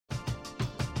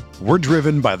We're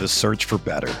driven by the search for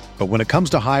better. But when it comes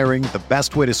to hiring, the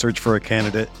best way to search for a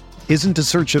candidate isn't to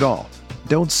search at all.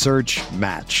 Don't search,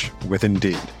 match with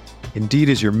Indeed. Indeed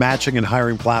is your matching and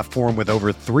hiring platform with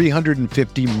over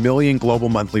 350 million global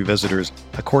monthly visitors,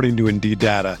 according to Indeed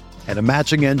data, and a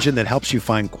matching engine that helps you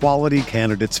find quality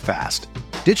candidates fast.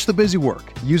 Ditch the busy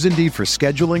work. Use Indeed for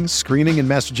scheduling, screening, and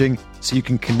messaging so you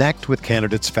can connect with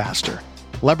candidates faster.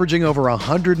 Leveraging over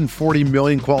 140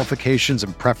 million qualifications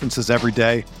and preferences every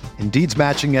day, Indeed's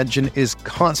matching engine is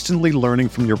constantly learning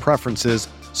from your preferences,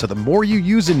 so the more you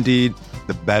use Indeed,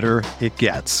 the better it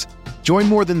gets. Join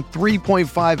more than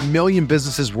 3.5 million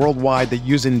businesses worldwide that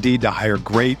use Indeed to hire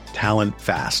great talent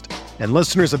fast. And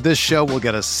listeners of this show will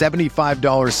get a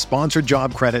 $75 sponsored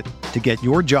job credit to get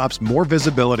your jobs more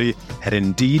visibility at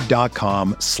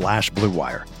Indeed.com/Blue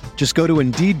Wire. Just go to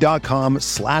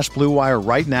Indeed.com/Blue Wire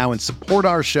right now and support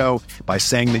our show by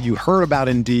saying that you heard about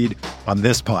Indeed on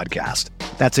this podcast.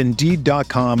 That's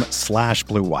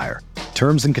Indeed.com/Blue Wire.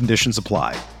 Terms and conditions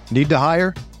apply. Need to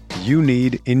hire? You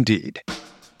need Indeed.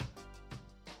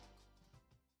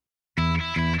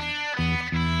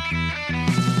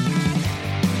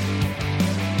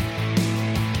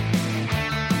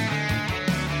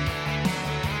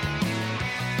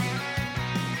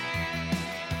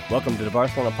 Welcome to the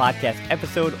Barcelona Podcast,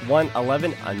 episode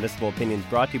 111, Unmissable Opinions,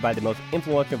 brought to you by the most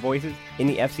influential voices in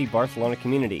the FC Barcelona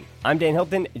community. I'm Dan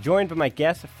Hilton, joined by my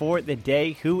guest for the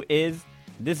day,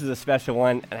 this is a special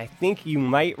one, and I think you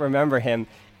might remember him.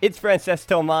 It's Francesc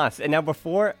Tomás. And now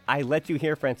before I let you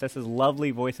hear Frances's lovely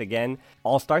voice again,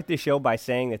 I'll start this show by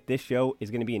saying that this show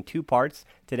is going to be in two parts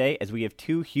today, as we have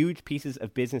two huge pieces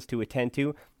of business to attend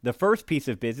to. The first piece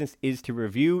of business is to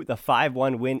review the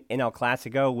 5-1 win in El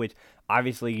Clásico, which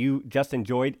obviously you just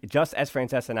enjoyed, just as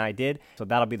Francesc and I did. So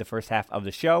that'll be the first half of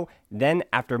the show. Then,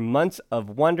 after months of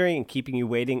wondering and keeping you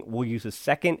waiting, we'll use the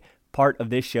second part of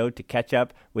this show to catch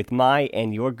up with my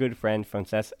and your good friend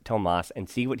Francesc Tomás and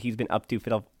see what he's been up to for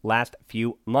the last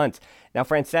few months. Now,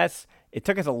 Francesc, it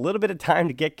took us a little bit of time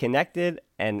to get connected,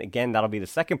 and again, that'll be the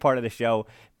second part of the show.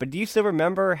 But do you still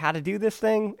remember how to do this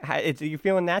thing? Are you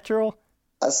feeling natural?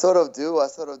 I sort of do.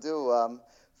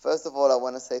 First of all, I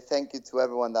want to say thank you to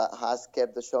everyone that has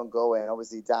kept the show going.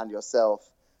 Obviously, Dan, yourself,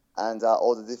 and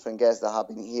all the different guests that have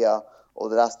been here over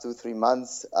the last 2-3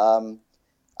 months.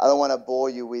 I don't want to bore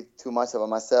you with too much about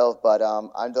myself, but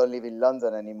I don't live in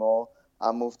London anymore.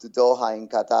 I moved to Doha in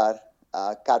Qatar,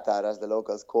 Qatar as the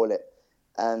locals call it.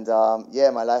 And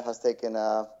my life has taken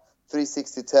a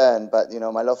 360 turn, but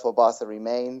my love for Barca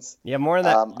remains. Yeah, more of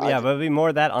that. But there'll be more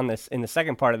of that on this in the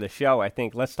second part of the show. I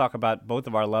think let's talk about both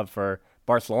of our love for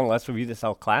Barcelona. Let's review this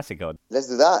El Clásico. Let's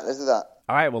do that.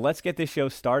 All right, well, let's get this show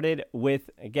started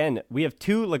with, again, we have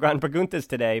two La Gran Preguntas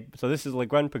today. So this is La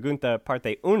Gran Pregunta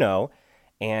Parte Uno.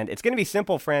 And it's going to be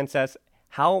simple, Francesc.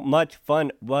 How much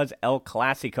fun was El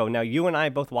Clásico? Now, you and I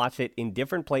both watched it in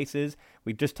different places.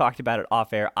 We just talked about it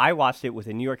off air. I watched it with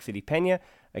the New York City Peña.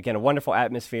 Again, a wonderful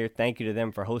atmosphere. Thank you to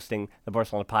them for hosting the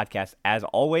Barcelona podcast, as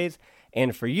always.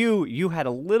 And for you, you had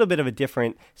a little bit of a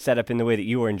different setup in the way that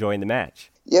you were enjoying the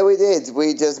match. Yeah, we did.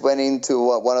 We just went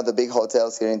into one of the big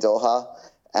hotels here in Doha.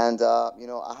 And,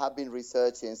 I have been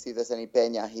researching, see if there's any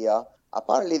Peña here.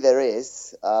 Apparently there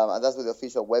is, and that's what the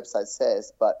official website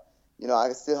says, but,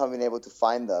 I still haven't been able to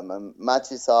find them. And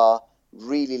matches are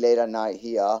really late at night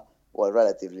here, well,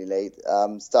 relatively late,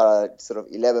 start at sort of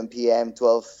 11 p.m.,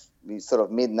 12, sort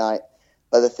of midnight.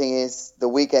 But the thing is, the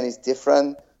weekend is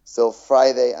different. So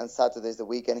Friday and Saturday is the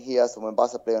weekend here. So when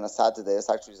Barca play on a Saturday, it's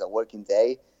actually a working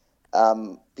day.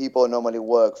 People normally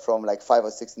work from like 5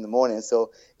 or 6 in the morning.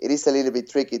 So it is a little bit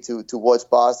tricky to watch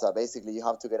Barca. Basically, you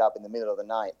have to get up in the middle of the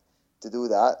night to do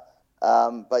that.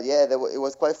 But yeah, it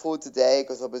was quite full today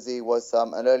because obviously it was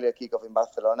an earlier kickoff in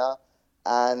Barcelona.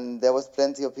 And there was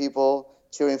plenty of people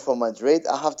cheering for Madrid,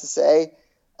 I have to say.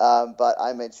 But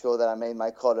I made sure that I made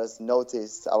my colors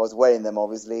noticed. I was wearing them,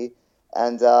 obviously.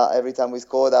 And every time we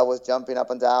scored, I was jumping up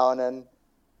and down. And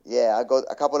yeah, I got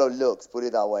a couple of looks, put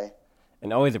it that way.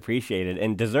 And always appreciated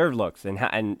and deserved looks, and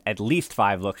at least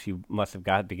 5 looks you must have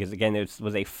got, because again, it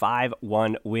was a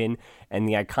 5-1 win, and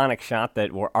the iconic shot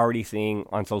that we're already seeing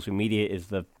on social media is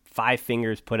the 5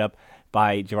 fingers put up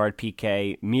by Gerard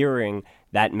Piqué, mirroring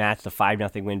that match, the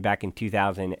 5-0 win back in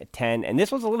 2010. And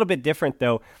this was a little bit different,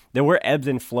 though. There were ebbs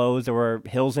and flows, there were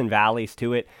hills and valleys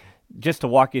to it. Just to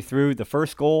walk you through, the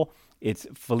first goal, it's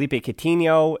Felipe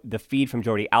Coutinho, the feed from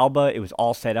Jordi Alba. It was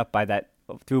all set up by that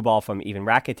through ball from Ivan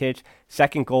Rakitic.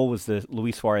 Second goal was the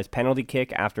Luis Suarez penalty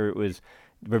kick after it was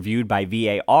reviewed by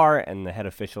VAR, and the head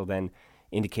official then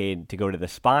indicated to go to the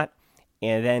spot.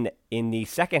 And then in the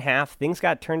second half, things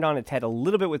got turned on its head a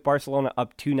little bit with Barcelona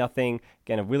up 2-0.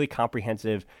 Again, a really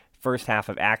comprehensive first half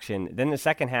of action. Then the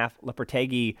second half,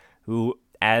 Lopetegui, who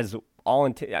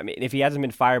if he hasn't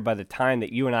been fired by the time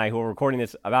that you and I, who are recording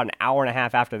this about an hour and a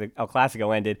half after the El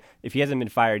Clásico ended, if he hasn't been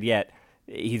fired yet,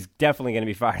 he's definitely going to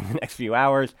be fired in the next few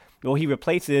hours. Well, he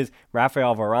replaces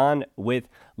Rafael Varane with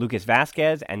Lucas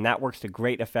Vázquez, and that works to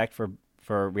great effect for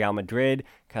Real Madrid,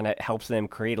 kind of helps them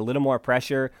create a little more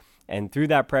pressure. And through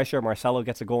that pressure, Marcelo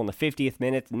gets a goal in the 50th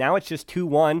minute. Now it's just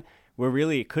 2-1, where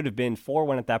really it could have been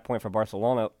 4-1 at that point for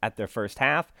Barcelona at their first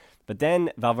half. But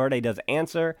then Valverde does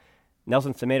answer.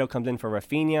 Nelson Semedo comes in for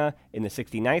Rafinha in the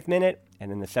 69th minute.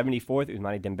 And in the 74th,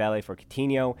 Ousmane Dembele for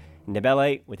Coutinho. And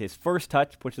Dembele, with his first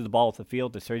touch, pushes the ball off the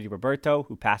field to Sergio Roberto,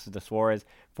 who passes to Suarez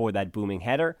for that booming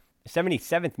header.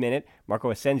 77th minute, Marco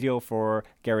Asensio for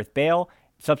Gareth Bale.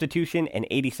 Substitution, and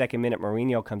 82nd minute,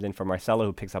 Mourinho comes in for Marcelo,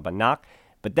 who picks up a knock.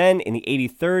 But then in the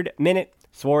 83rd minute,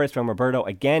 Suarez from Roberto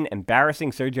again,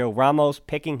 embarrassing Sergio Ramos,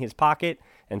 picking his pocket,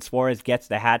 and Suarez gets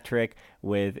the hat trick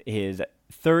with his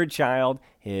third child,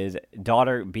 his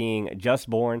daughter being just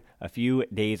born a few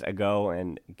days ago.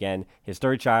 And again, his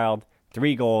third child,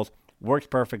 3 goals, works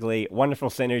perfectly, wonderful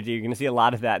synergy. You're going to see a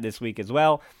lot of that this week as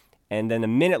well. And then a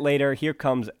minute later, here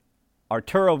comes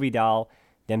Arturo Vidal,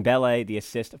 Dembele, the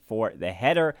assist for the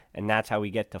header, and that's how we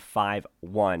get to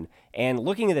 5-1. And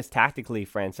looking at this tactically,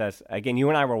 Francesc, again, you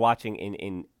and I were watching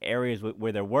in areas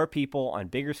where there were people on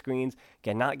bigger screens,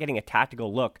 again, not getting a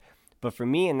tactical look. But for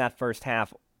me in that first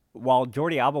half, while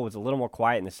Jordi Alba was a little more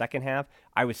quiet in the second half,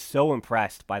 I was so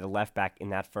impressed by the left back in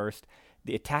that first.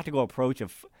 The tactical approach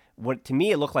of what, to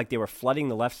me, it looked like they were flooding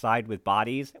the left side with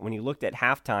bodies. When you looked at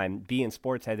halftime, beIN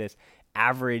Sports had this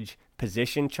average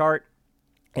position chart,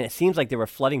 and it seems like they were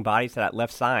flooding bodies to that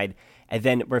left side, and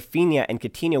then Rafinha and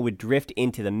Coutinho would drift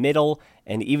into the middle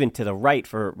and even to the right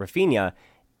for Rafinha.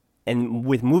 And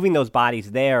with moving those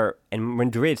bodies there, and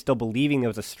Madrid still believing there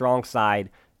was a strong side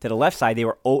to the left side, they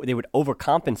would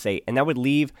overcompensate, and that would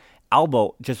leave Alba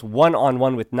just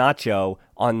one-on-one with Nacho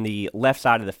on the left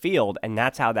side of the field, and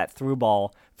that's how that through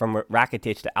ball from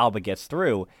Rakitic to Alba gets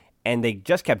through. And they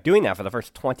just kept doing that for the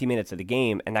first 20 minutes of the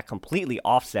game, and that completely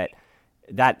offset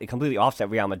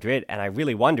Real Madrid. And I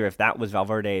really wonder if that was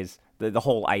Valverde's, the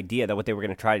whole idea, that what they were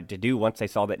going to try to do once they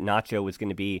saw that Nacho was going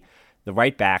to be the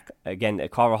right back. Again,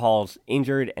 Carvajal's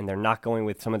injured, and they're not going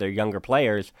with some of their younger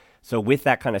players. So with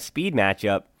that kind of speed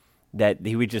matchup, that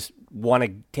he would just want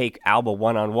to take Alba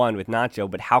one-on-one with Nacho,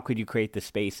 but how could you create the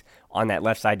space on that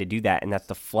left side to do that? And that's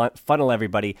to funnel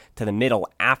everybody to the middle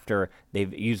after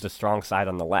they've used the strong side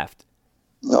on the left.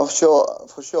 No,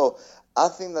 for sure. I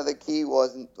think that the key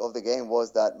of the game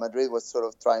was that Madrid was sort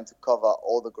of trying to cover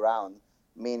all the ground,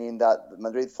 meaning that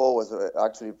Madrid forwards were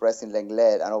actually pressing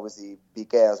Lenglet and obviously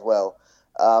Piqué as well.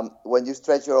 When you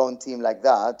stretch your own team like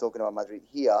that, talking about Madrid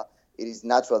here, it is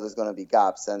natural there's going to be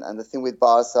gaps. And the thing with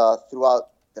Barca throughout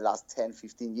the last 10,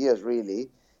 15 years, really,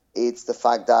 it's the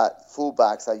fact that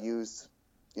fullbacks are used,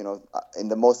 in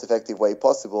the most effective way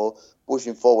possible,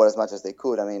 pushing forward as much as they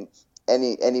could. I mean,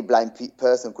 any blind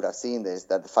person could have seen this,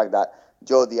 that the fact that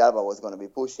Jordi Alba was going to be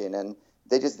pushing, and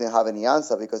they just didn't have any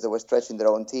answer because they were stretching their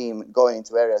own team, going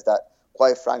into areas that,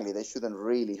 quite frankly, they shouldn't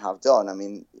really have done. I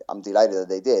mean, I'm delighted that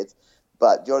they did.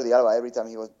 But Jordi Alba, every time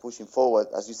he was pushing forward,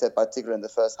 as you said, particularly in the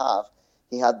first half,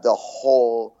 he had the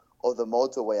whole of the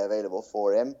motorway available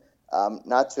for him.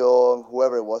 Nacho,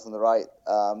 whoever it was on the right,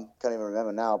 can't even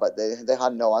remember now, but they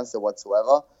had no answer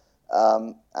whatsoever.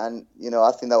 And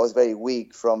I think that was very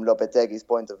weak from Lopetegui's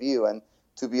point of view. And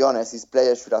to be honest, his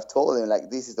players should have told him,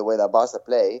 this is the way that Barca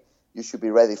play, you should be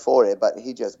ready for it, but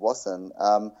he just wasn't.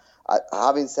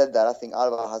 Having said that, I think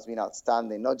Alba has been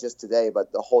outstanding, not just today,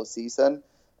 but the whole season.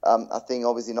 I think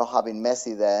obviously not having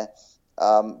Messi there,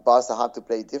 Barca have to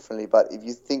play differently. But if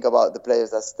you think about the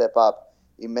players that step up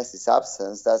in Messi's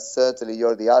absence, that's certainly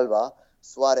Jordi Alba.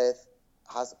 Suarez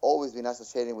has always been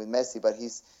associated with Messi, but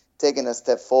he's taken a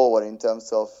step forward in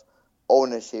terms of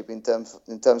ownership, in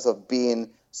terms of being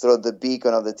sort of the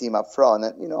beacon of the team up front.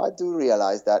 And, I do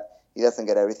realize that he doesn't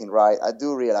get everything right. I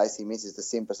do realize he misses the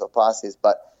simplest of passes,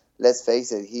 but let's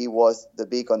face it, he was the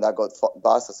beacon that got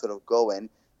Barca sort of going,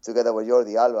 together with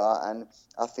Jordi Alba. And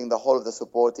I think the whole of the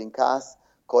supporting cast,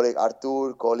 call it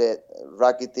Artur, call it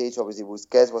Rakitic, obviously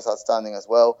Busquets was outstanding as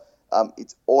well.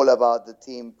 It's all about the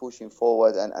team pushing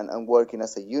forward and working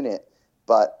as a unit.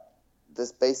 But the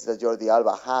spaces that Jordi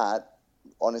Alba had,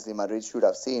 honestly, Madrid should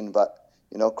have seen. But,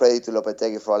 credit to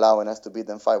Lopetegui for allowing us to beat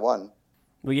them 5-1.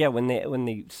 Well, yeah, when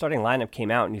the starting lineup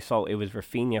came out and you saw it was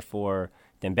Rafinha for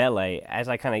Dembele, as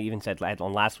I kind of even said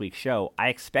on last week's show, I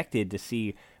expected to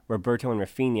see Roberto and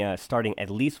Rafinha starting at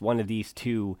least one of these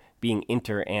two being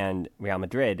Inter and Real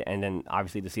Madrid, and then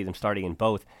obviously to see them starting in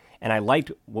both. And I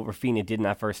liked what Rafinha did in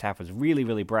that first half, was really,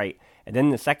 really bright. And then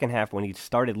in the second half, when he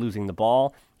started losing the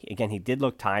ball, again, he did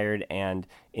look tired. And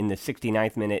in the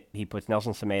 69th minute, he puts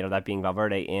Nelson Semedo, that being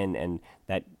Valverde, in. And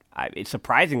that it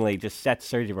surprisingly just sets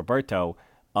Sergio Roberto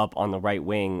up on the right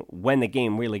wing when the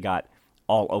game really got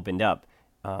all opened up.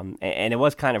 And it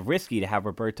was kind of risky to have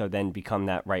Roberto then become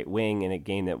that right wing in a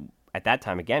game that at that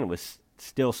time, again, was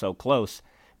still so close.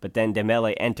 But then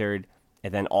Dembele entered,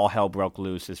 and then all hell broke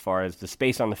loose as far as the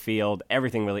space on the field.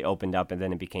 Everything really opened up, and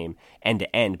then it became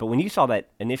end-to-end. But when you saw that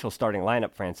initial starting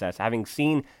lineup, Francesc, having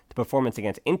seen the performance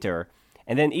against Inter,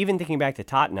 and then even thinking back to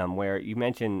Tottenham, where you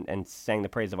mentioned and sang the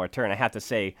praise of Artur, and I have to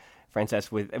say,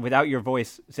 Francesc, without your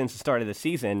voice since the start of the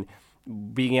season,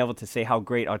 being able to say how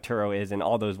great Arturo is and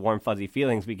all those warm, fuzzy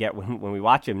feelings we get when we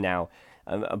watch him now.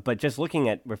 But just looking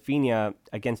at Rafinha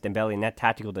against Dembele and that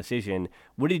tactical decision,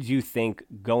 what did you think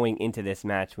going into this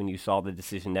match when you saw the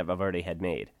decision that Valverde had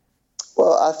made?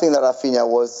 Well, I think that Rafinha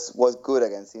was good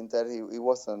against Inter. He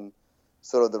wasn't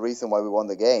sort of the reason why we won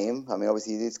the game. I mean,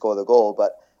 obviously he did score the goal,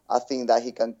 but I think that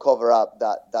he can cover up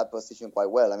that position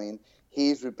quite well. I mean,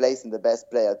 he's replacing the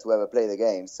best player to ever play the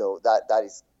game, so that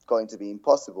is going to be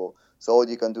impossible. So all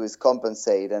you can do is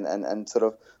compensate and sort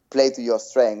of play to your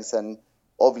strengths and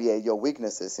obviate your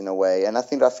weaknesses in a way. And I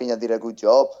think Rafinha did a good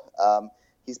job.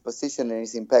 His positioning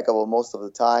is impeccable most of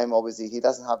the time. Obviously, he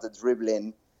doesn't have the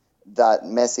dribbling that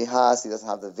Messi has. He doesn't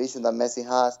have the vision that Messi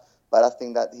has. But I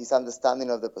think that his understanding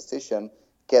of the position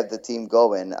kept the team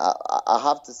going. I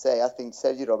have to say, I think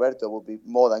Sergio Roberto will be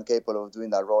more than capable of doing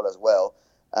that role as well.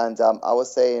 And I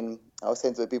was saying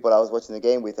to the people I was watching the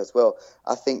game with as well,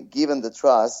 I think given the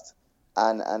trust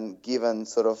and given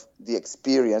sort of the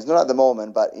experience, not at the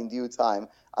moment, but in due time,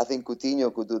 I think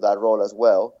Coutinho could do that role as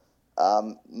well,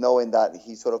 knowing that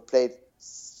he sort of played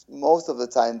most of the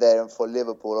time there for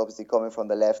Liverpool, obviously coming from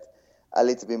the left a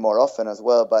little bit more often as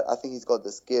well, but I think he's got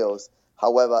the skills.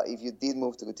 However, if you did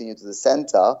move to Coutinho to the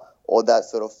centre or that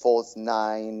sort of false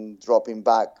nine dropping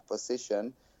back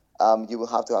position, you will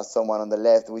have to have someone on the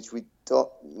left, which we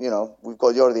don't, we've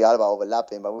got Jordi Alba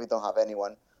overlapping, but we don't have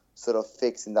anyone sort of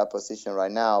fixed in that position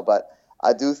right now. But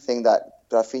I do think that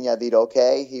Rafinha did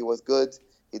okay. He was good.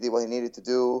 He did what he needed to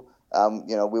do.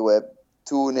 We were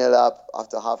 2-0 up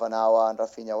after half an hour, and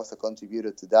Rafinha was a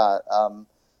contributor to that.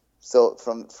 So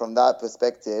from that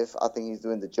perspective, I think he's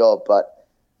doing the job. But,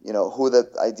 who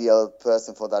the ideal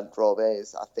person for that role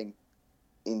is, I think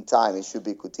in time it should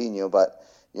be Coutinho. But,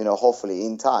 hopefully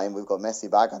in time we've got Messi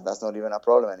back, and that's not even a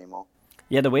problem anymore.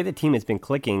 Yeah, the way the team has been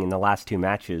clicking in the last two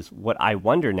matches, what I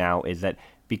wonder now is that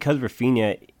because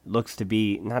Rafinha looks to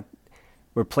be not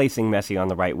replacing Messi on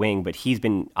the right wing, but he's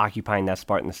been occupying that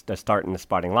spot in the starting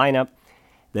lineup,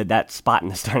 that spot in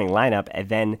the starting lineup, and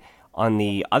then on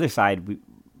the other side,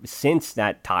 since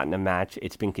that Tottenham match,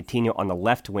 it's been Coutinho on the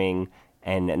left wing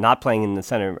and not playing in the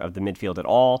center of the midfield at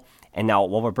all. And now,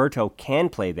 while Roberto can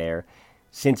play there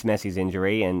since Messi's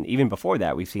injury, and even before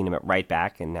that, we've seen him at right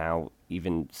back, and now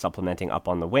even supplementing up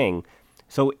on the wing.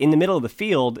 So in the middle of the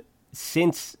field,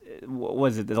 since,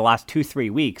 the last 2-3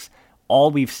 weeks,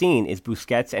 all we've seen is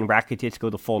Busquets and Rakitic go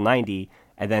the full 90,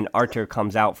 and then Artur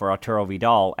comes out for Arturo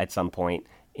Vidal at some point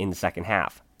in the second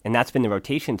half. And that's been the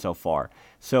rotation so far.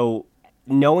 So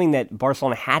knowing that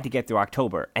Barcelona had to get through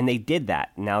October, and they did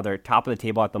that. Now they're top of the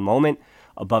table at the moment,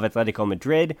 above Atletico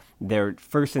Madrid. They're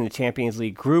first in the Champions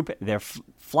League group. They're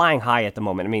flying high at the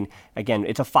moment. I mean, again,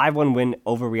 it's a 5-1 win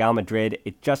over Real Madrid.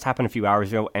 It just happened a few hours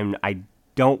ago, and I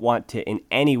don't want to in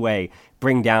any way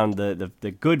bring down the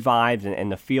good vibes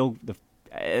and the feel,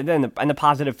 and the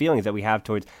positive feelings that we have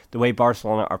towards the way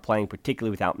Barcelona are playing,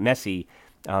 particularly without Messi.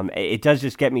 It does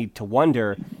just get me to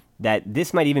wonder that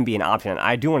this might even be an option.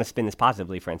 I do want to spin this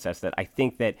positively, Francesc, that I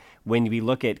think that when we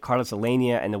look at Carlos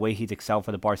Alenia and the way he's excelled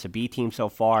for the Barca B team so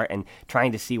far and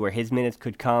trying to see where his minutes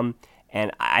could come, and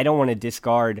I don't want to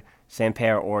discard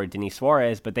Samper or Denis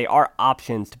Suarez, but they are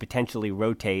options to potentially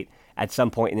rotate at some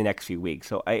point in the next few weeks.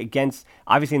 So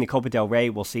obviously in the Copa del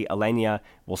Rey, we'll see Alenia,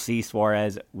 we'll see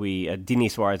Suarez,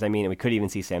 Denis Suarez, and we could even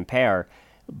see Samper.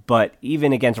 But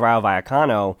even against Rayo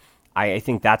Vallecano, I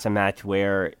think that's a match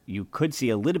where you could see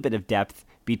a little bit of depth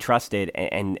be trusted.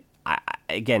 And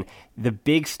again, the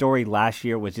big story last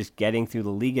year was just getting through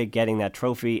the Liga, getting that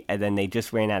trophy, and then they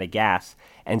just ran out of gas.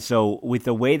 And so with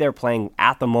the way they're playing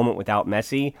at the moment without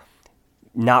Messi,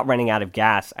 not running out of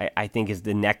gas, I think is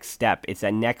the next step. It's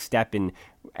that next step in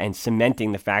and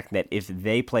cementing the fact that if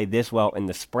they play this well in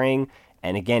the spring,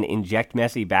 and again, inject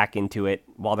Messi back into it,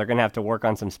 while they're going to have to work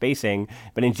on some spacing,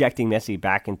 but injecting Messi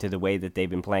back into the way that they've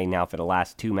been playing now for the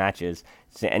last two matches,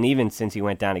 and even since he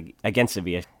went down against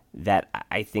Sevilla, that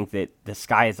I think that the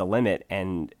sky is the limit,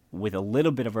 and with a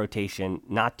little bit of rotation,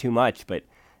 not too much, but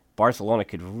Barcelona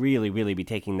could really, really be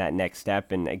taking that next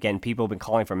step. And again, people have been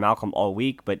calling for Malcolm all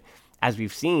week, but as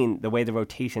we've seen, the way the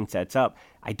rotation sets up,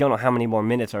 I don't know how many more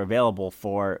minutes are available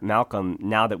for Malcolm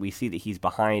now that we see that he's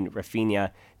behind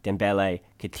Rafinha, Dembele,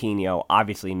 Coutinho,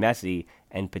 obviously Messi,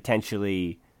 and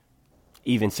potentially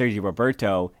even Sergio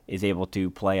Roberto is able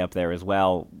to play up there as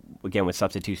well, again, with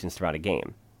substitutions throughout a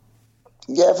game.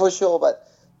 Yeah, for sure. But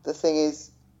the thing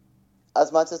is,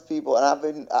 as much as people, and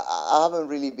I haven't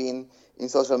really been in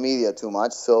social media too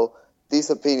much, so this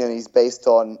opinion is based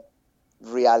on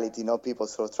reality, people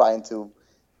sort of trying to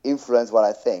influence what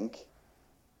I think.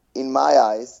 In my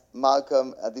eyes,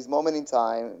 Malcolm, at this moment in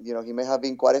time, he may have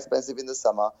been quite expensive in the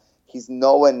summer. He's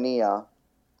nowhere near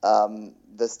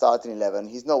the starting 11.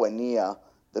 He's nowhere near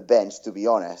the bench, to be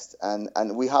honest.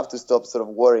 And we have to stop sort of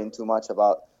worrying too much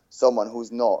about someone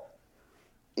who's not,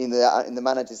 in the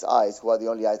manager's eyes, who are the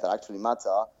only eyes that actually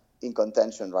matter, in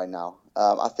contention right now.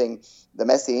 I think the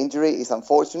Messi injury is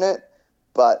unfortunate,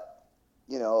 but,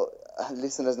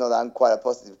 listeners know that I'm quite a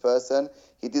positive person.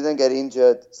 He didn't get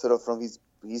injured sort of from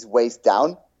his waist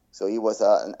down, so he was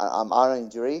an arm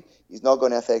injury. It's not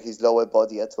going to affect his lower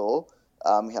body at all.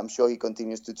 I'm sure he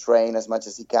continues to train as much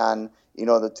as he can in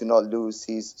order to not lose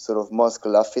his sort of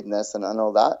muscular fitness and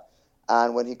all that.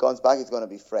 And when he comes back, he's going to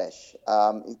be fresh.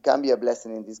 It can be a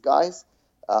blessing in disguise.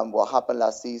 What happened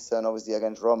last season, obviously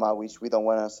against Roma, which we don't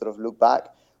want to sort of look back,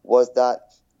 was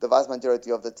that the vast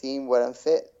majority of the team weren't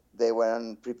fit, they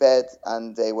weren't prepared,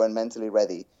 and they weren't mentally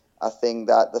ready. I think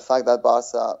that the fact that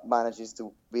Barca manages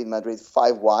to beat Madrid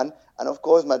 5-1, and of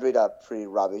course Madrid are pretty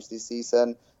rubbish this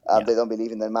season. They don't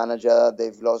believe in their manager,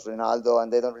 they've lost Ronaldo,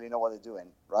 and they don't really know what they're doing,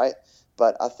 right?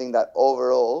 But I think that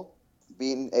overall,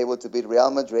 being able to beat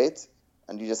Real Madrid,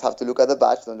 and you just have to look at the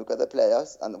batch, don't look at the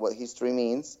players, and what history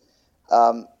means,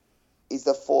 is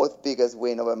the fourth biggest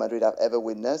win over Madrid I've ever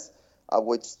witnessed,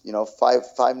 which,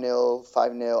 5-0,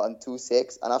 5-0, and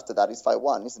 2-6, and after that is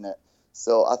 5-1, isn't it?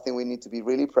 So I think we need to be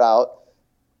really proud.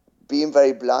 Being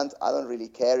very blunt, I don't really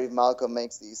care if Malcolm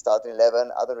makes the starting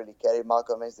 11. I don't really care if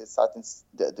Malcolm makes the starting,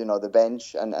 the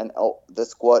bench and the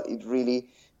squad. It really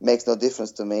makes no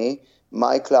difference to me.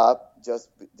 My club just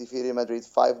defeated Madrid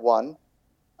 5-1,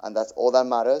 and that's all that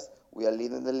matters. We are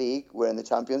leading the league. We're in the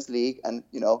Champions League, and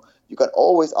you can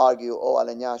always argue,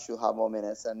 Aleñá should have more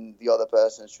minutes, and the other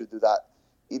person should do that.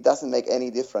 It doesn't make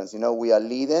any difference. We are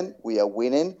leading, we are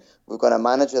winning. We've got a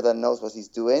manager that knows what he's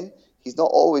doing. He's not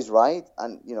always right,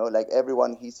 and like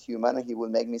everyone, he's human and he will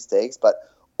make mistakes. But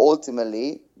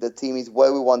ultimately, the team is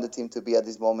where we want the team to be at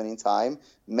this moment in time.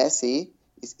 Messi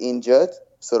is injured,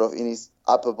 sort of in his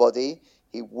upper body.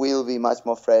 He will be much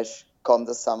more fresh come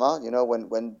the summer.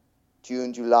 When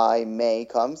June, July, May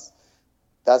comes,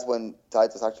 that's when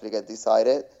titles actually get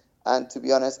decided. And to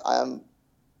be honest,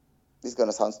 this is going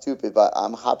to sound stupid, but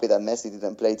I'm happy that Messi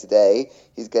didn't play today.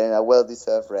 He's getting a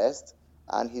well-deserved rest,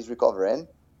 and he's recovering.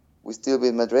 We still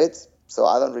beat Madrid, so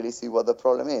I don't really see what the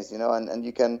problem is, and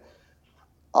you can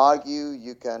argue,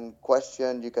 you can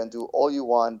question, you can do all you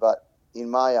want, but in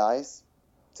my eyes,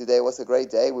 today was a great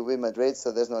day. We beat Madrid,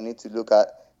 so there's no need to look at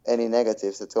any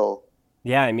negatives at all.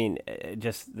 Yeah, I mean,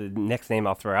 just the next name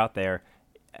I'll throw out there,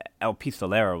 El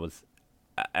Pistolero was,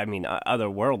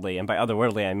 otherworldly, and by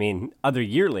otherworldly I mean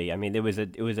other-yearly. I mean, it was a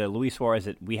Luis Suarez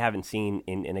that we haven't seen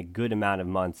in a good amount of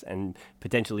months, and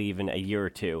potentially even a year or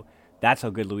two. That's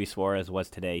how good Luis Suarez was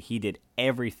today. He did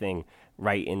everything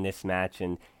right in this match,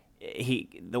 and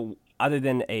other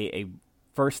than a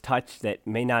first touch that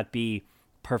may not be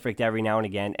perfect every now and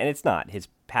again, and it's not. His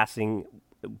passing,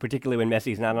 particularly when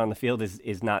Messi's not on the field,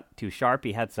 is not too sharp.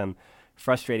 He had some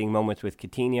frustrating moments with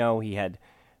Coutinho. He had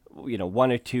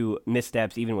one or two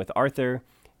missteps even with Arthur,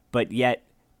 but yet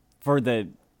for the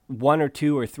one or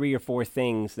two or three or four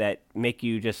things that make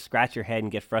you just scratch your head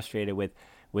and get frustrated with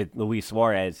Luis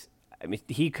Suarez, I mean,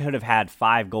 he could have had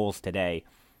 5 goals today,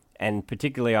 and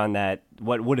particularly on that,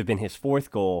 what would have been his 4th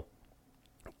goal,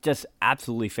 just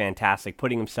absolutely fantastic,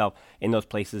 putting himself in those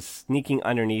places, sneaking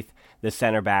underneath the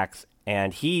center backs,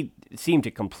 and he seemed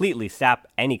to completely sap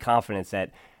any confidence that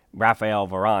Rafael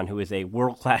Varane, who is a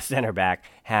world-class center back,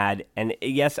 had. And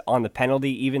yes, on the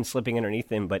penalty, even slipping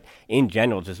underneath him, but in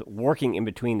general, just working in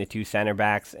between the two center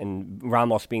backs, and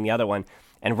Ramos being the other one,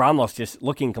 and Ramos just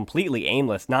looking completely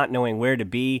aimless, not knowing where to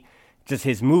be. Just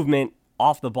his movement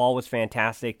off the ball was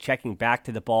fantastic, checking back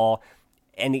to the ball.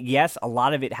 And yes, a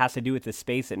lot of it has to do with the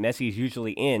space that Messi is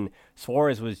usually in.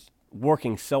 Suarez was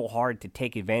working so hard to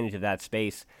take advantage of that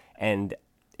space, and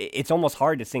it's almost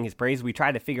hard to sing his praise. We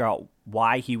try to figure out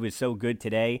why he was so good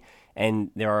today, and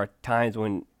there are times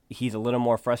when he's a little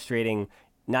more frustrating,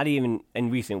 not even in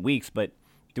recent weeks, but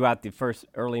throughout the first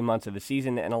early months of the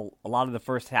season and a lot of the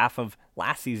first half of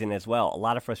last season as well. A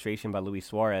lot of frustration by Luis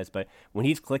Suarez, but when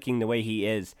he's clicking the way he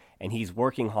is and he's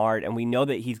working hard, and we know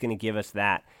that he's going to give us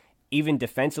that. Even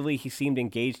defensively, he seemed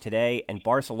engaged today, and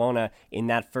Barcelona in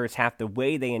that first half, the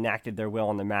way they enacted their will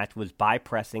on the match was by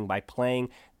pressing, by playing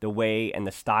the way and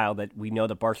the style that we know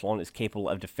that Barcelona is capable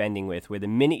of defending with, where the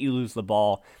minute you lose the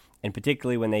ball, and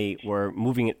particularly when they were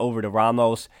moving it over to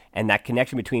Ramos, and that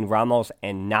connection between Ramos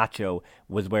and Nacho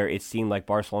was where it seemed like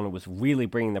Barcelona was really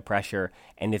bringing the pressure,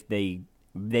 and if they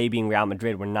being Real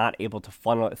Madrid were not able to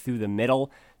funnel it through the middle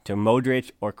to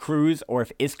Modric or Cruz, or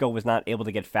if Isco was not able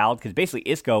to get fouled, because basically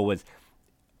Isco was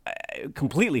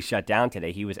completely shut down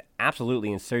today. He was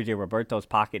absolutely in Sergio Roberto's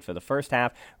pocket for the first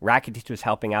half. Rakitic was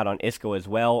helping out on Isco as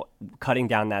well, cutting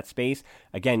down that space.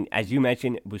 Again, as you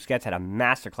mentioned, Busquets had a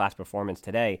masterclass performance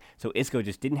today, so Isco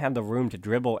just didn't have the room to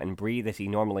dribble and breathe as he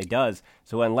normally does.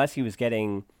 So unless he was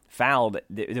getting fouled,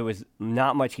 there was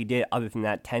not much he did other than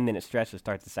that 10-minute stretch to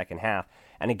start the second half.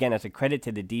 And again, as a credit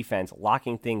to the defense,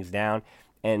 locking things down,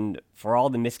 and for all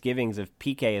the misgivings of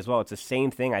Piqué as well, it's the same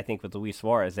thing, I think, with Luis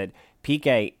Suarez, that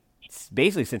Piqué,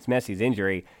 basically since Messi's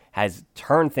injury, has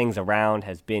turned things around,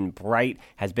 has been bright,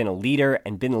 has been a leader,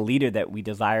 and been a leader that we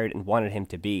desired and wanted him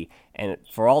to be. And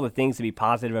for all the things to be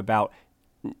positive about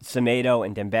Semedo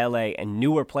and Dembele and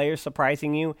newer players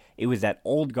surprising you, it was that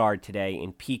old guard today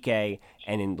in Piqué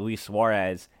and in Luis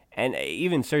Suarez, and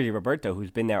even Sergio Roberto, who's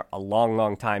been there a long,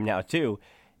 long time now too.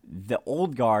 The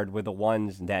old guard were the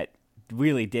ones that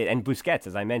really did, and Busquets,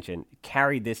 as I mentioned,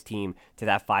 carried this team to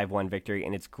that 5-1 victory,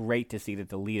 and it's great to see that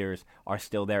the leaders are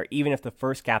still there. Even if the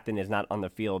first captain is not on the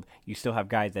field, you still have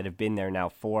guys that have been there now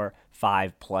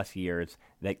 4-5+ years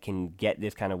that can get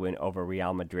this kind of win over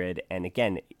Real Madrid. And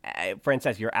again,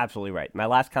 Francesc, you're absolutely right. My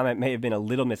last comment may have been a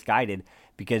little misguided,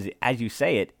 because as you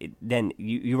say it then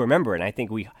you remember it. And I think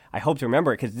I hope to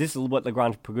remember it, because this is what La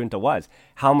Gran Pregunta was.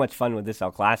 How much fun was this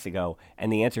El Clásico?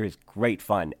 And the answer is great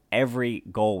fun. Every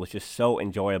goal was just so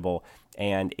enjoyable,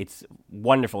 and it's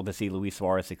wonderful to see Luis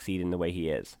Suarez succeed in the way he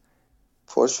is.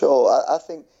 For sure. I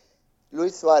think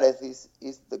Luis Suarez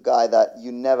is the guy that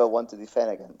you never want to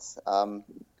defend against.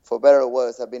 For better or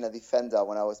worse, I've been a defender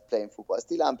when I was playing football. I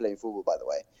still am playing football, by the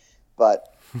way.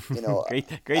 But, you know... great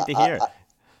to hear.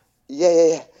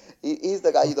 Yeah. He's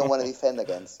the guy you don't want to defend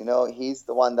against. You know, he's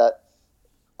the one that,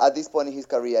 at this point in his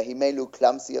career, he may look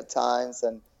clumsy at times,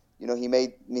 and, you know, he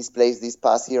may misplace this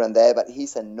pass here and there, but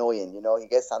he's annoying. You know, he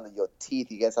gets under your teeth,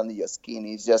 he gets under your skin.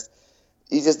 He's just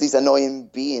this annoying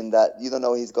being that you don't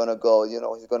know he's going to go, you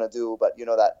know, he's going to do, but you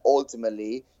know that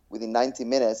ultimately within 90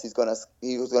 minutes he's going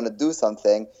to do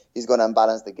something. He's going to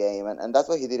unbalance the game, and that's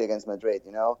what he did against Madrid.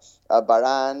 You know,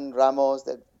 Varane, Ramos,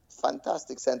 they're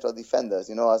fantastic central defenders.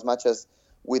 You know, as much as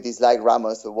we dislike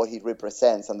Ramos for what he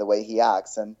represents and the way he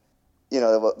acts, and you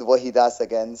know what he does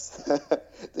against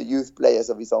the youth players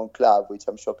of his own club, which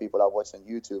I'm sure people are watching on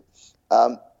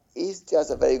YouTube. He's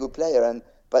just a very good player,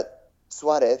 but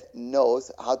Suarez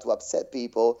knows how to upset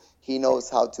people. He knows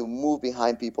how to move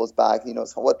behind people's back. He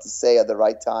knows what to say at the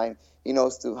right time. He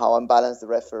knows how unbalanced the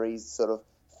referee's sort of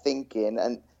thinking.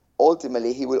 And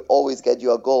ultimately, he will always get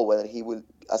you a goal, whether he will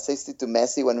assist it to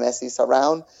Messi when Messi is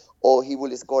around, or he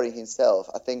will score it himself.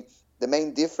 I think the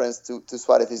main difference to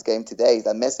Suarez's game today is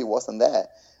that Messi wasn't there.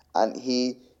 And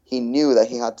he knew that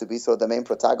he had to be sort of the main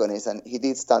protagonist. And he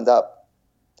did stand up,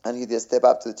 and he did step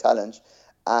up to the challenge.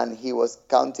 And he was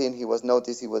counting, he was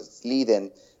noticed, he was leading.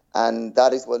 And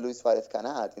that is what Luis Suarez can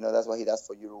add. You know, that's what he does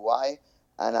for Uruguay.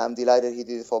 And I'm delighted he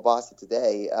did it for Barca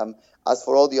today. As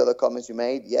for all the other comments you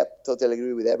made, yep, totally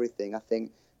agree with everything. I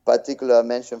think particular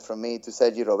mention from me to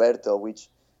Sergio Roberto, which,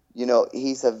 you know,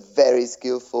 he's a very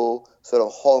skillful, sort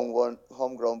of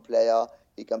homegrown player.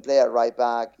 He can play at right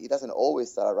back. He doesn't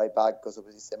always start at right back, because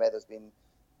obviously Semedo's been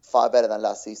far better than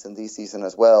last season, this season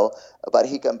as well. But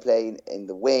he can play in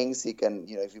the wings. He can,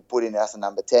 you know, if you put in as a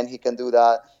number 10, he can do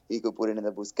that. He could put it in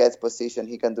the Busquets position.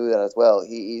 He can do that as well.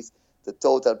 He is the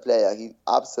total player. He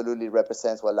absolutely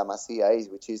represents what La Masia is,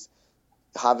 which is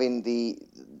having the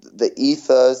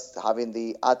ethos, having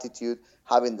the attitude,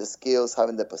 having the skills,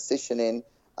 having the positioning,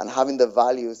 and having the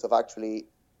values of actually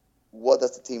what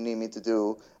does the team need me to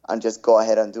do, and just go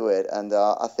ahead and do it. And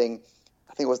I think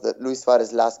it was Luis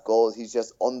Suarez's last goal. He's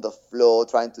just on the floor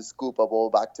trying to scoop a ball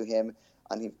back to him,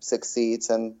 and he succeeds.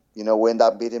 And, you know, we end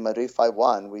up beating Madrid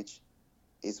 5-1, which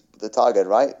is the target,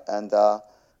 right? And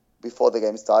before the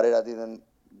game started, I didn't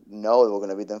know we were going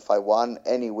to beat them 5-1.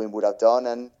 Any win would have done,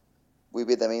 and we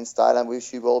beat them in style, and we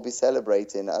should all be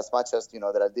celebrating. As much as, you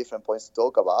know, there are different points to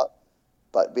talk about,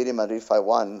 but beating Madrid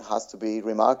 5-1 has to be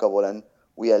remarkable. And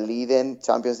we are leading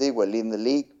Champions League. We're leading the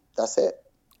league. That's it.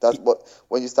 That's what,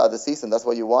 when you start the season, that's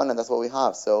what you want, and that's what we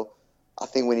have. So I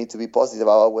think we need to be positive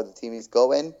about where the team is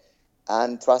going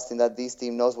and trusting that this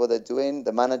team knows what they're doing.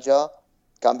 The manager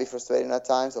can be frustrating at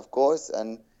times, of course,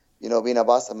 and being a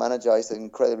Barca manager is an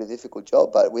incredibly difficult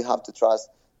job, but we have to trust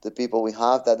the people we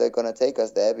have that they're going to take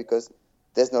us there, because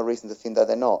there's no reason to think that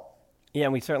they're not. Yeah,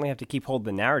 and we certainly have to keep hold of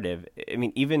the narrative. I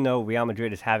mean, even though Real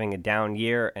Madrid is having a down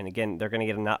year, and again, they're going to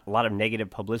get a lot of negative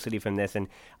publicity from this, and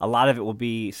a lot of it will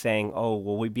be saying, oh,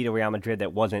 well, we beat a Real Madrid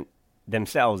that wasn't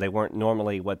themselves. They weren't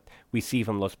normally what we see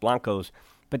from Los Blancos.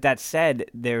 But that said,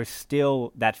 there's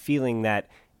still that feeling that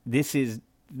this is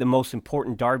the most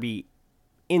important derby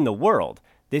in the world.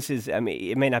 This is, I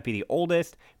mean, it may not be the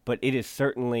oldest, but it is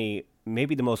certainly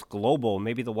maybe the most global,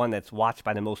 maybe the one that's watched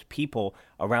by the most people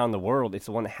around the world. It's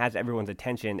the one that has everyone's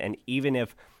attention. And even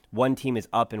if one team is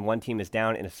up and one team is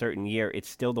down in a certain year, it's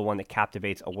still the one that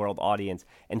captivates a world audience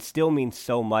and still means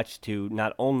so much to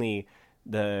not only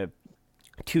the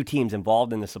two teams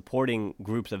involved in the supporting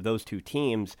groups of those two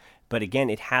teams, but again,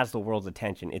 it has the world's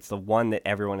attention. It's the one that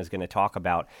everyone is going to talk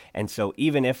about. And so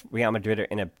even if Real Madrid are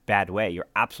in a bad way, you're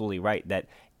absolutely right that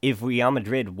if Real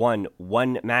Madrid won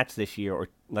one match this year, or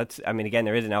again,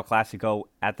 there is an El Clásico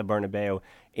at the Bernabeu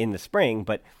in the spring,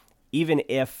 but even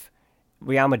if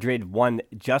Real Madrid won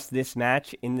just this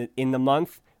match in the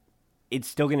month, it's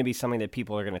still going to be something that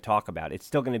people are going to talk about. It's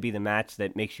still going to be the match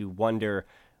that makes you wonder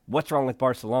what's wrong with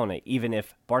Barcelona, even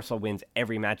if Barca wins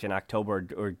every match in October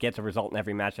or gets a result in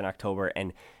every match in October,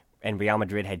 and Real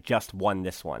Madrid had just won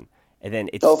this one. And then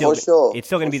it's still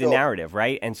going to be the narrative,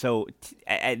 right? And so,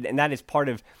 and that is part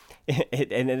of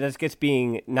it, and this gets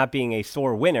not being a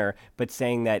sore winner, but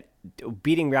saying that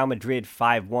beating Real Madrid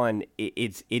 5-1,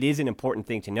 it is an important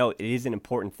thing to note. It is an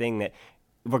important thing that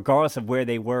regardless of where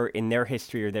they were in their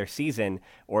history or their season,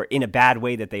 or in a bad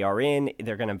way that they are in,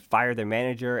 they're going to fire their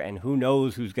manager, and who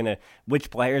knows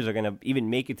which players are going to even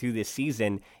make it through this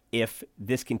season if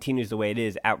this continues the way it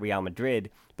is at Real Madrid.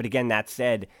 But again, that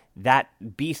said,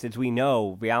 that beast, as we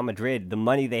know, Real Madrid, the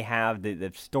money they have,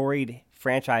 the storied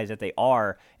franchise that they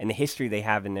are, and the history they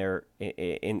have in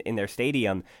their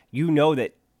stadium,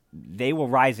 that they will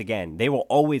rise again. They will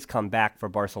always come back for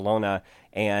Barcelona,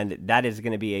 and that is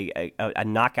going to be a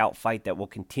knockout fight that will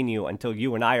continue until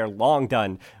you and I are long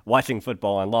done watching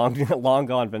football and long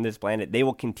gone from this planet. They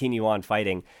will continue on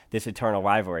fighting this eternal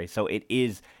rivalry. So it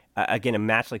is, again, a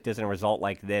match like this and a result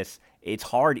like this, it's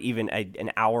hard even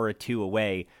an hour or two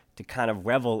away to kind of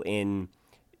revel in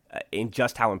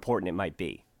just how important it might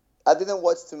be. I didn't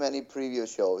watch too many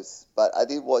previous shows, but I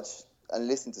did watch and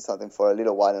listen to something for a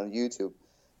little while on YouTube.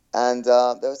 And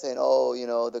they were saying,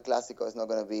 the Clásico is not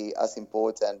going to be as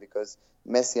important because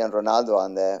Messi and Ronaldo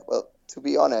are there. Well, to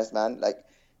be honest, man, like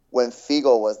when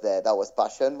Figo was there, that was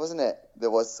passion, wasn't it? There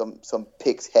was some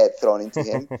pig's head thrown into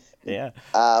him. Yeah.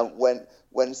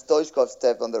 When Stoichkov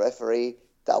stepped on the referee,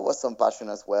 that was some passion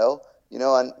as well.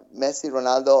 And Messi,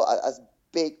 Ronaldo, as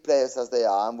big players as they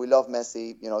are, and we love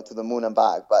Messi, to the moon and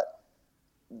back, but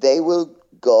they will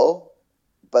go,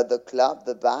 but the club,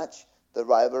 the badge, the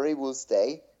rivalry will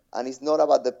stay. And it's not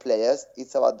about the players,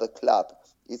 it's about the club.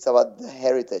 It's about the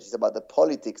heritage, it's about the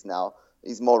politics now.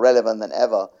 It's more relevant than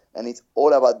ever. And it's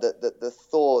all about the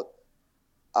thought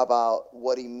about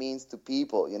what it means to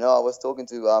people. I was talking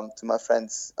to my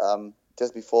friends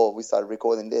just before we started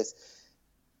recording this.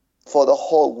 For the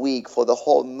whole week, for the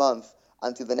whole month,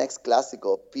 until the next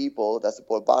Clásico, people that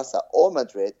support Barca or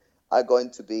Madrid are going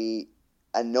to be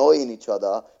annoying each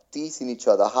other, teasing each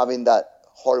other, having that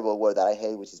horrible word that I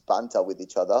hate, which is banter with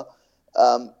each other,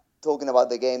 talking about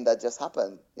the game that just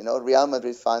happened. Real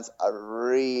Madrid fans are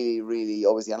really, really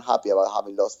obviously unhappy about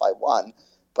having lost 5-1,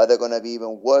 but they're going to be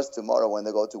even worse tomorrow when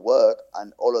they go to work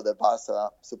and all of the Barca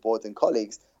supporting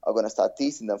colleagues are going to start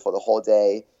teasing them for the whole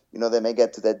day. They may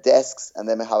get to their desks and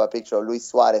they may have a picture of Luis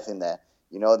Suarez in there.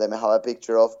 They may have a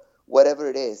picture of whatever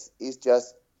it is.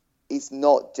 It's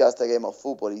not just a game of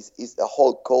football. It's the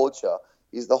whole culture.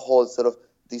 It's the whole sort of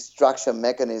distraction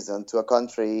mechanism to a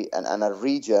country and a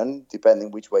region,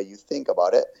 depending which way you think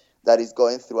about it, that is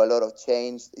going through a lot of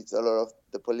change. It's a lot of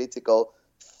the political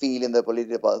feeling, the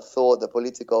political thought, the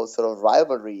political sort of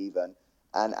rivalry even.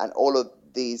 And all of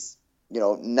these,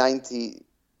 90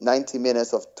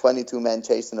 minutes of 22 men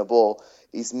chasing a ball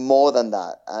is more than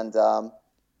that. And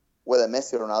whether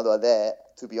Messi or Ronaldo are there,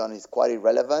 to be honest, is quite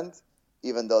irrelevant,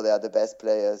 even though they are the best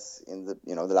players in the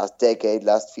last decade,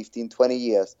 last 15, 20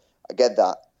 years. I get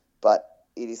that, but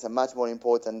it is a much more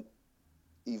important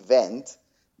event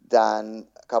than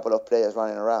a couple of players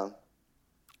running around.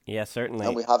 Yeah, certainly.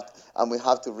 And we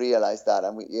have to realize that,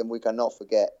 and we cannot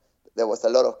forget there was a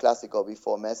lot of Clásico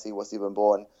before Messi was even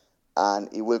born. and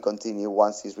it will continue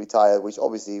once he's retired, which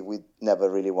obviously we never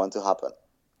really want to happen.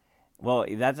 Well,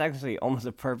 that's actually almost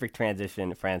a perfect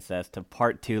transition, Frances, to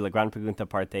part two, La Gran Pregunta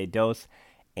Parte Dos.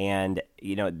 And,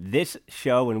 this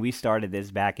show, when we started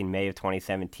this back in May of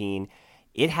 2017,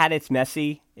 it had its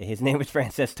messy. His name was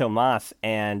Francesc Tomás.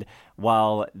 And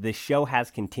while the show has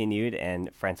continued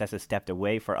and Francesc has stepped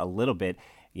away for a little bit,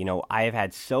 I have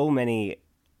had so many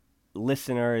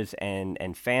listeners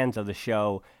and fans of the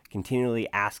show continually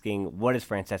asking, what is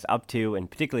Francesc up to? And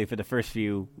particularly for the first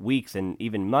few weeks and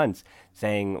even months,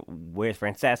 saying, where's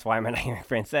Francesc? Why am I not hearing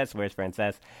Francesc? Where's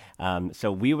Francesc?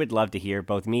 So we would love to hear,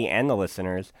 both me and the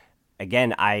listeners.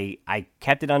 Again, I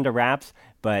kept it under wraps,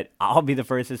 but I'll be the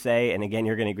first to say, and again,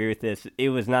 you're going to agree with this, it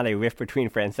was not a rift between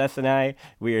Francesc and I.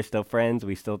 We are still friends.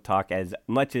 We still talk as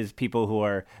much as people who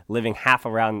are living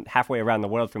halfway around the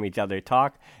world from each other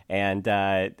talk. And,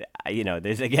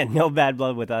 there's, again, no bad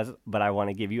blood with us, but I want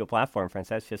to give you a platform,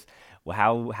 Francesc. Just,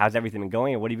 how's everything been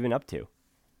going, and what have you been up to?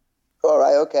 All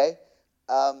right, okay.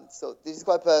 So this is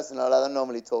quite personal. I don't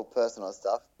normally talk personal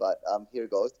stuff, but here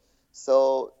goes.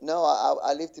 So, no,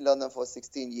 I lived in London for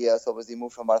 16 years, obviously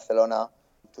moved from Barcelona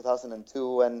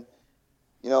 2002. And,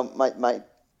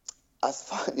 as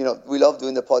far, we love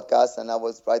doing the podcast, and I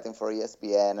was writing for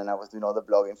ESPN, and I was doing all the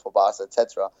blogging for Barca,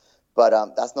 etc.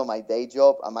 But that's not my day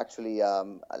job. I'm actually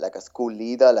like a school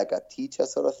leader, like a teacher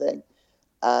sort of thing.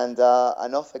 And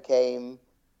an offer came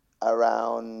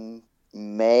around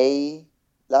May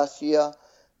last year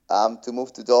to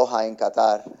move to Doha in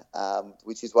Qatar,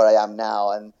 which is where I am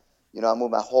now. And I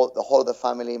moved the whole of the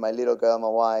family, my little girl, my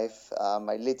wife,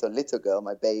 my little girl,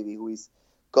 my baby, who is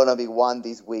gonna be 1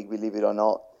 this week, believe it or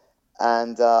not.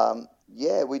 And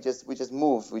we just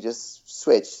moved, we just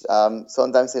switched.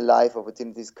 Sometimes in life,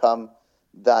 opportunities come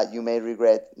that you may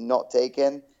regret not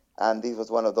taking, and this was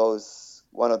one of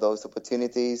those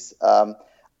opportunities.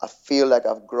 I feel like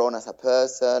I've grown as a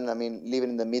person. I mean,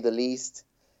 living in the Middle East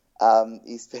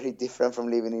is very different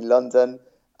from living in London.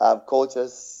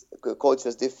 Culture's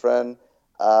different.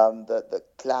 The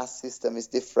class system is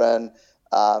different.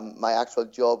 My actual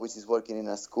job, which is working in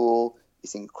a school,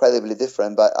 is incredibly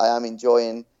different. But I am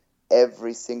enjoying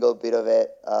every single bit of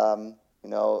it.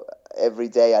 Every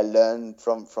day I learn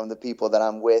from the people that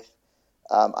I'm with.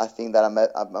 I think that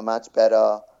I'm a much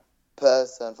better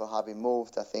person for having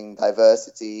moved. I think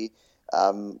diversity,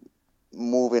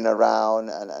 moving around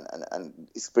and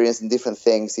experiencing different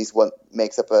things is what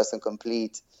makes a person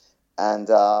complete. And,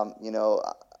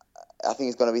 I think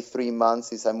it's going to be 3 months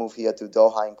since I moved here to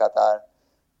Doha in Qatar.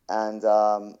 And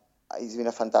it's been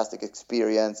a fantastic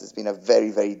experience. It's been a very,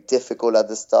 very difficult at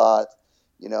the start.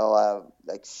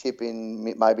 Like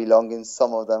shipping my belongings,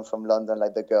 some of them from London,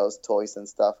 like the girls' toys and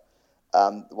stuff,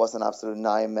 was an absolute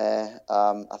nightmare.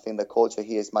 I think the culture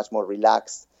here is much more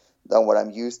relaxed than what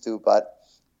I'm used to. But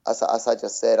as I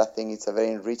just said, I think it's a very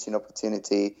enriching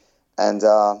opportunity. And,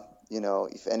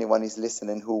 if anyone is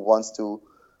listening who wants to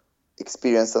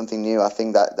experience something new, I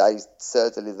think that is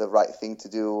certainly the right thing to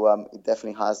do. It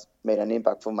definitely has made an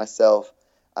impact for myself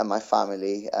and my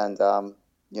family. And,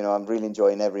 I'm really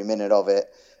enjoying every minute of it,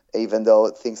 even though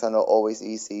things are not always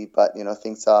easy. But,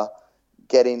 things are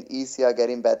getting easier,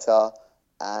 getting better.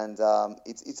 And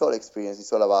it's all experience.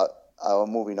 It's all about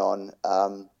moving on.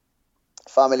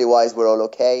 Family-wise, we're all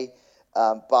okay.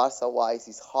 Barca-wise,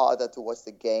 it's harder to watch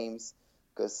the games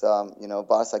because,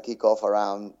 Barca kick off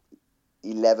around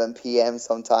 11 p.m.,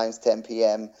 sometimes 10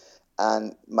 p.m.,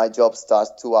 and my job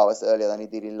starts 2 hours earlier than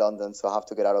it did in London, so I have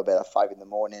to get out of bed at 5 in the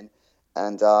morning.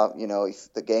 And,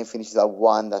 if the game finishes at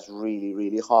 1, that's really,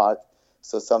 really hard.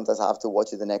 So sometimes I have to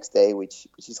watch it the next day, which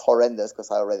is horrendous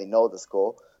because I already know the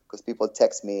score because people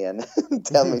text me and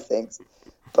tell me things.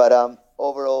 But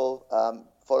overall,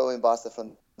 following Barca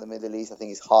from the Middle East, I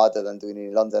think is harder than doing it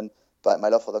in London, but my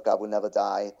love for the club will never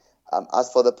die.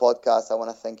 As for the podcast, I want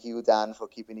to thank you, Dan, for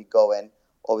keeping it going.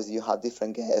 Obviously, you have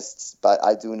different guests, but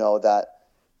I do know that,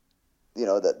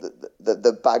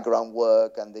 the background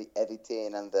work and the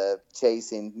editing and the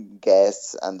chasing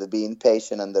guests and the being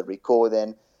patient and the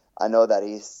recording, I know that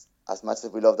is, as much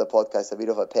as we love the podcast, a bit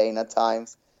of a pain at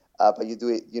times. But you do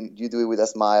it. You do it with a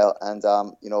smile. And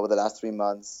over the last 3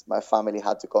 months, my family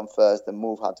had to come first. The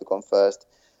move had to come first,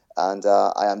 and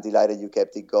I am delighted you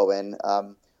kept it going.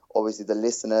 Obviously, the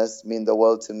listeners mean the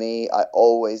world to me. I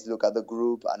always look at the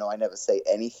group. I know I never say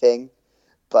anything,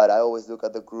 but I always look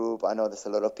at the group. I know there's a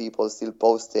lot of people still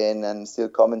posting and still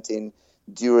commenting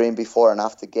during, before, and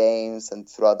after games and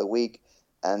throughout the week.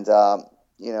 And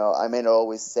I may not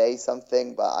always say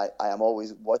something, but I am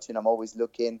always watching. I'm always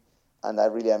looking. And I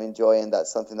really am enjoying that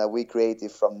something that we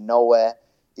created from nowhere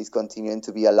is continuing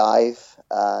to be alive.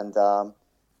 And,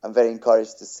 I'm very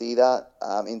encouraged to see that.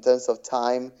 In terms of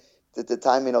time, the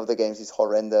timing of the games is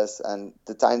horrendous, and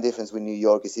the time difference with New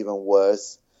York is even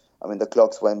worse. I mean, the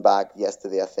clocks went back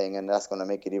yesterday, I think, and that's going to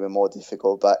make it even more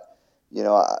difficult. But,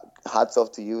 hats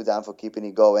off to you, Dan, for keeping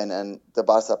it going. And the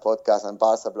Barca podcast and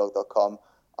barcablog.com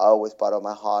are always part of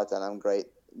my heart, and I'm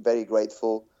very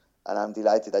grateful, and I'm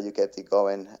delighted that you kept it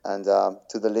going. And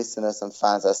to the listeners and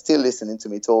fans that are still listening to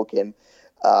me talking,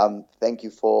 thank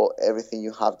you for everything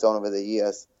you have done over the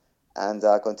years, and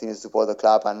continue to support the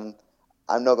club. And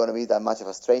I'm not going to be that much of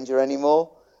a stranger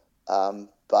anymore.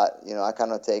 But, I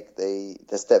cannot take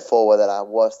the step forward that I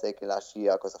was taking last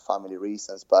year because of family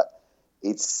reasons. But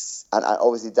and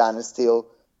obviously Dan is still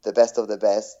the best of the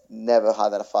best. Never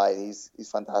had a fight. He's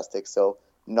fantastic. So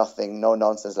no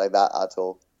nonsense like that at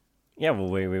all. Yeah,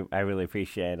 well, I really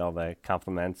appreciate all the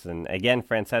compliments. And again,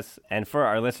 Francesc, and for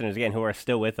our listeners, again, who are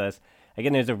still with us,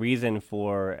 again, there's a reason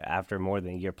for, after more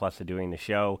than a year plus of doing the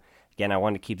show, again, I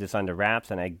want to keep this under wraps,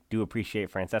 and I do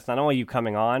appreciate, Francesc, not only you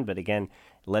coming on, but again,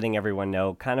 letting everyone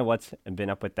know kind of what's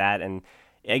been up with that. And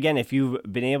again, if you've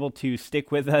been able to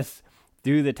stick with us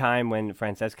through the time when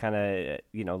Francesc kind of,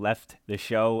 left the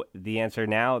show, the answer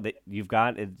now that you've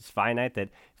got is finite, that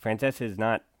Francesc is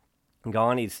not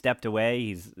gone. He's stepped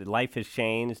away. Life has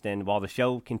changed, and while the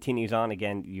show continues on,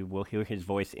 again, you will hear his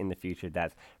voice in the future.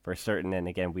 That's for certain. And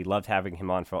again, we loved having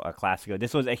him on for a Clásico.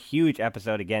 This was a huge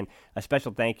episode. Again, a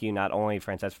special thank you not only,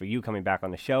 Francesc, for you coming back on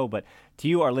the show, but to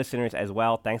you, our listeners, as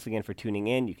well. Thanks again for tuning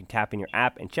in. You can tap in your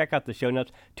app and check out the show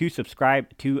notes to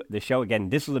subscribe to the show. Again,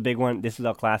 this was a big one. This is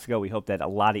El Clásico. We hope that a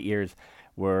lot of ears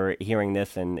were hearing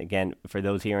this, and again, for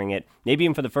those hearing it, maybe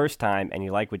even for the first time, and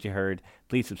you like what you heard,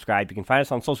 please subscribe. You can find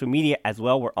us on social media as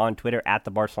well. We're on Twitter at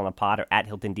the Barcelona Pod, or at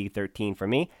HiltonD13 for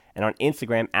me, and on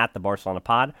Instagram at the Barcelona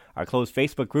Pod. Our closed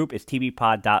Facebook group is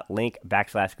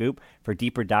TBPod.link/group for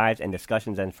deeper dives and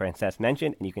discussions, as Francesc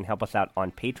mentioned, and you can help us out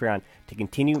on Patreon to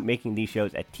continue making these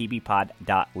shows at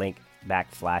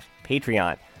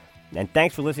TBPod.link/Patreon. And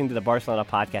thanks for listening to the Barcelona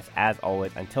podcast, as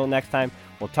always. Until next time,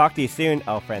 we'll talk to you soon.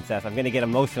 Oh, Francesc, I'm going to get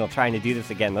emotional trying to do this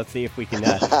again. Let's see if we can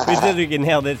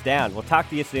nail this down. We'll talk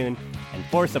to you soon, and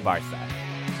Forza Barca.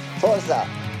 Forza!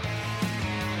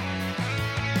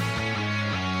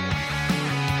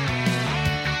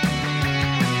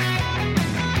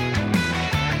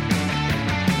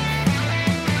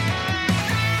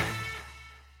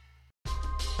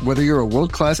 Whether you're a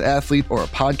world-class athlete or a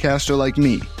podcaster like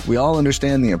me, we all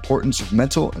understand the importance of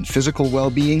mental and physical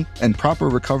well-being and proper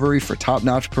recovery for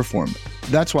top-notch performance.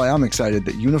 That's why I'm excited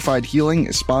that Unified Healing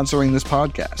is sponsoring this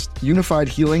podcast. Unified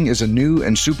Healing is a new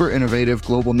and super innovative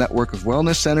global network of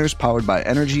wellness centers powered by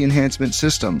Energy Enhancement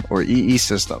System, or EE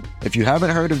System. If you haven't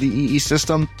heard of the EE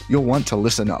System, you'll want to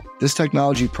listen up. This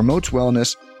technology promotes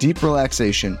wellness, deep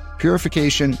relaxation,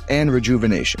 purification, and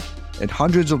rejuvenation. At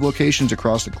hundreds of locations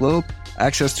across the globe,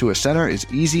 access to a center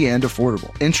is easy and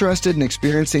affordable. Interested in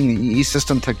experiencing the EE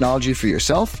System technology for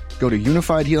yourself? Go to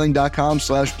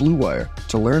unifiedhealing.com/bluewire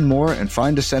to learn more and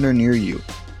find a center near you.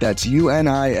 That's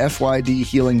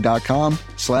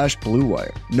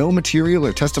unifydhealing.com/bluewire. No material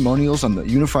or testimonials on the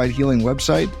Unified Healing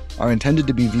website are intended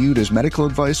to be viewed as medical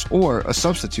advice or a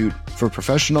substitute for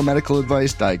professional medical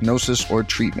advice, diagnosis, or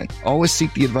treatment. Always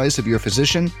seek the advice of your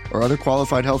physician or other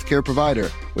qualified healthcare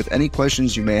provider with any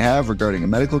questions you may have regarding a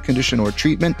medical condition or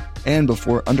treatment, and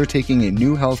before undertaking a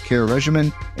new healthcare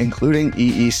regimen, including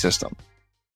EE System.